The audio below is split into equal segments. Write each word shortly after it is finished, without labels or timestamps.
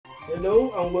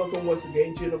Hello and welcome once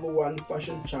again to your #1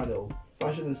 fashion channel,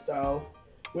 Fashion and Style,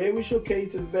 where we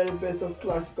showcase the very best of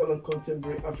classical and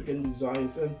contemporary African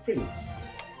designs and prints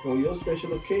for your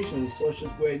special occasions such as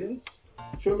weddings,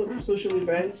 social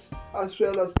events, as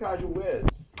well as casual wears.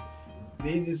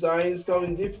 These designs come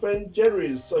in different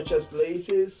genres such as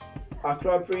laces,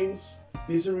 Ankara prints,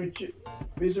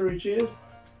 Bizu,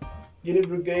 Guinea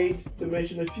Brigade, to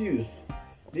mention a few.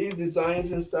 These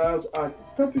designs and styles are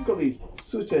typically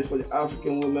suited for the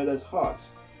African woman at heart,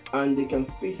 and they can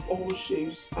fit all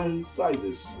shapes and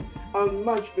sizes and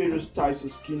match various types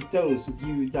of skin tones to give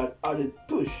you that added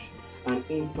push and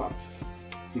impact.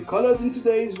 The colors in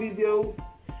today's video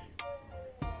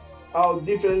are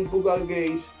different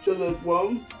brigade, chosen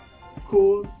warm,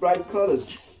 cool, bright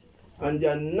colors, and they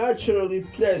are naturally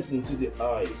pleasant to the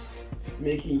eyes,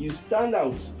 making you stand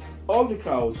out of the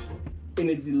crowd in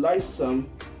a delightsome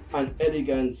and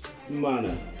elegant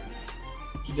manner.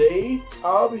 Today,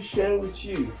 I'll be sharing with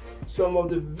you some of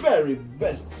the very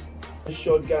best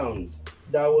short gowns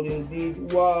that will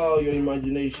indeed wow your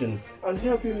imagination and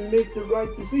help you make the right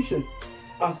decision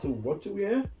as to what to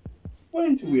wear,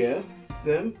 when to wear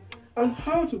them, and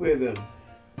how to wear them.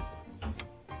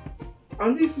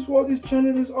 And this is what this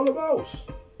channel is all about.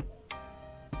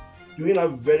 Doing our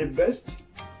very best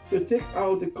to take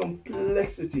out the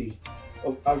complexity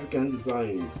of African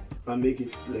designs and make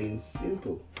it plain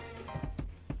simple.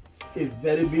 A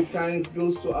very big thanks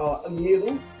goes to our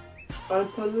amiable and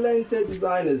talented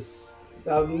designers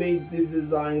that have made these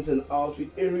designs and outfit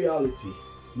a reality,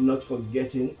 not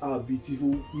forgetting our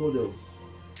beautiful models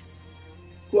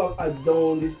who have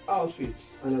adorned these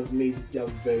outfits and have made it their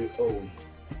very own.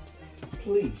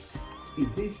 Please,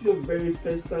 if this is your very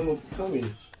first time of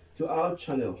coming to our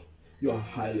channel, you are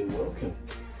highly welcome.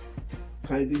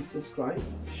 Kindly subscribe,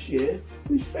 share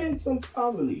with friends and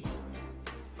family.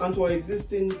 And to our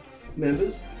existing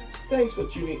members, thanks for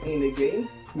tuning in again.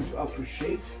 We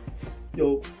appreciate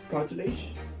your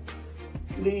patronage.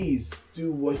 Please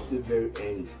do watch the very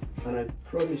end, and I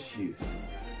promise you,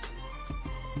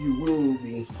 you will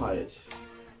be inspired.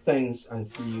 Thanks, and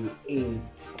see you in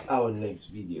our next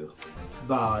video.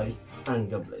 Bye and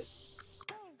God bless.